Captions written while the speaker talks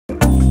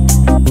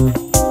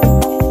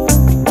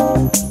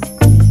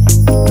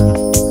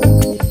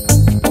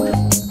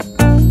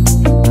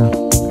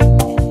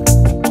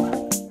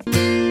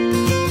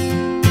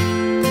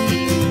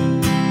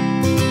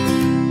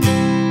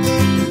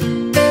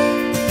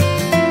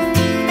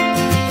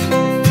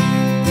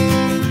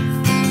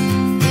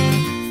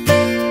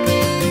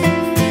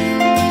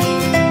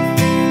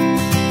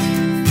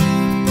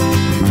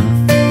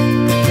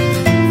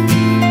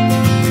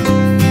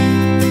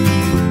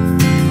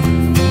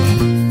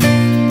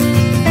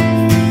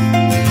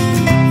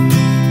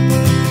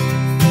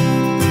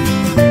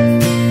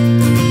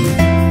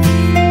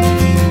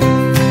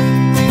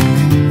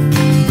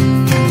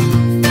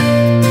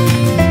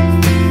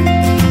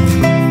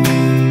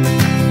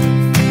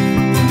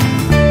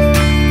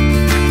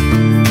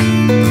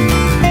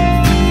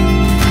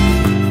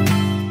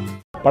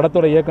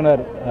படத்தோட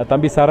இயக்குனர்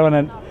தம்பி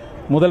சரவணன்,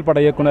 முதல் பட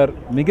இயக்குனர்,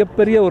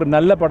 மிகப்பெரிய ஒரு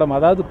நல்ல படம்,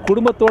 அதாவது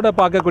குடும்பத்தோடு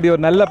பார்க்கக்கூடிய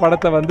ஒரு நல்ல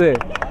படத்தை வந்து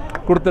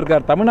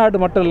கொடுத்துருக்கார். தமிழ்நாடு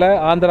மட்டும் இல்லை,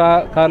 ஆந்திரா,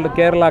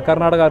 கேரளா,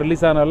 கர்நாடகா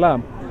ரிலீஸ்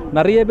ஆனெல்லாம்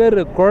நிறைய பேர்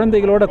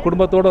குழந்தைகளோட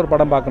குடும்பத்தோடு ஒரு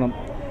படம் பார்க்கணும்.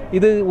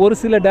 இது ஒரு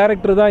சில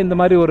டைரக்டர் தான் இந்த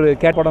மாதிரி ஒரு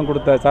படம்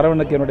கொடுத்த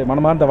சரவணுக்கு என்னுடைய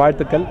மனமார்ந்த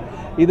வாழ்த்துக்கள்.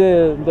 இது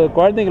இந்த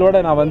குழந்தைங்களோட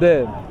நான் வந்து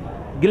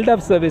கில்ட்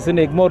ஆஃப்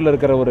சர்வீஸ்ன்னு எக்மோரில்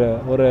இருக்கிற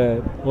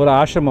ஒரு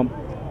ஆசிரமம்,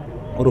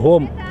 ஒரு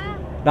ஹோம்,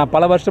 நான்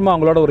பல வருஷமாக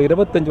அவங்களோட ஒரு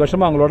 25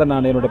 வருஷமாக அவங்களோட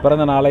நான் என்னுடைய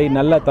பிறந்த நாளை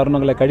நல்ல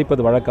தருணங்களை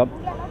கழிப்பது வழக்கம்.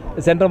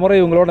 சென்ற முறை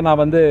இவங்களோட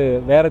நான் வந்து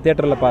வேறு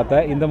தேட்டரில்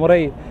பார்த்தேன். இந்த முறை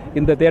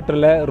இந்த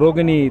தேட்டரில்,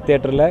 ரோகிணி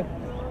தேட்டரில்,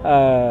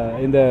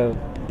 இந்த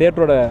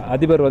தேட்டரோட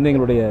அதிபர் வந்து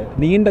எங்களுடைய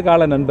நீண்ட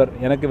கால நண்பர்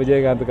எனக்கு,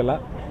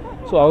 விஜயகாந்துக்கெல்லாம்.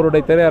 ஸோ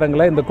அவருடைய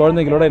திரையரங்கில் இந்த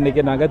குழந்தைங்களோட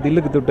இன்றைக்கி நாங்கள்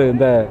தில்லுக்கு தொட்டு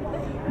இந்த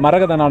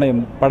மரகத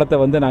நாணயம் படத்தை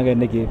வந்து நாங்கள்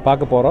இன்றைக்கி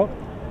பார்க்க போகிறோம்.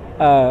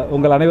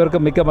 உங்கள்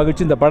அனைவருக்கும் மிக்க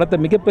மகிழ்ச்சி. இந்த படத்தை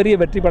மிகப்பெரிய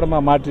வெற்றி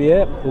படமாக மாற்றிய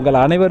உங்கள்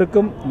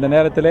அனைவருக்கும் இந்த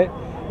நேரத்தில்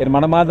என்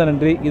மனமார்ந்த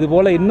நன்றி.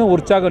 இதுபோல் இன்னும்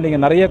உற்சாகம்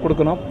நீங்கள் நிறைய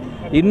கொடுக்கணும்.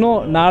 இன்னும்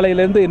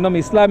நாளையிலேருந்து இன்னும்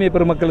இஸ்லாமிய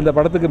பெருமக்கள் இந்த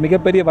படத்துக்கு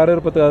மிகப்பெரிய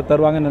வரவேற்பு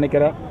தருவாங்கன்னு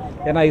நினைக்கிறேன்.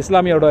 ஏன்னா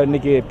இஸ்லாமியோட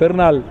இன்றைக்கி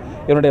பெருநாள்,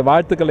 என்னுடைய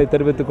வாழ்த்துக்களை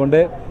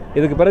தெரிவித்துக்கொண்டு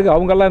இதுக்கு பிறகு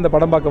அவங்கெல்லாம் இந்த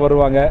படம் பார்க்க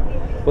வருவாங்க.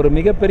 ஒரு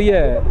மிகப்பெரிய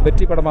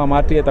வெற்றி படமாக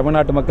மாற்றிய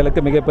தமிழ்நாட்டு மக்களுக்கு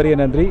மிகப்பெரிய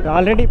நன்றி.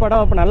 ஆல்ரெடி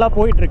படம் இப்போ நல்லா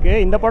போயிட்டுருக்கு.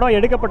 இந்த படம்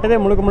எடுக்கப்பட்டதே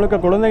முழுக்க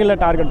குழந்தைகளை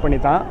டார்கெட் பண்ணி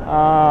தான்.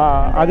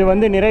 அது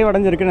வந்து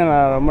நிறைவடைஞ்சிருக்குன்னு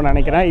நான் ரொம்ப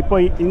நினைக்கிறேன். இப்போ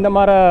இந்த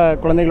மாதிரி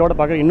குழந்தைகளோட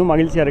பார்க்க இன்னும்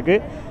மகிழ்ச்சியாக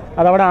இருக்குது.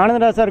 அதை விட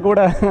ஆனந்தராஜ் சார்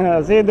கூட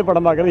சேர்ந்து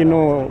படம் பார்க்குறது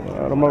இன்னும்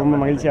ரொம்ப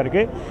மகிழ்ச்சியாக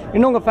இருக்குது.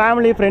 இன்னும் உங்கள்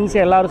ஃபேமிலி, ஃப்ரெண்ட்ஸ்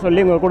எல்லோரும்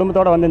சொல்லி உங்கள்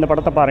குடும்பத்தோடு வந்து இந்த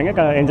படத்தை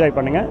பாருங்கள், என்ஜாய்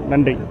பண்ணுங்கள்.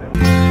 நன்றி.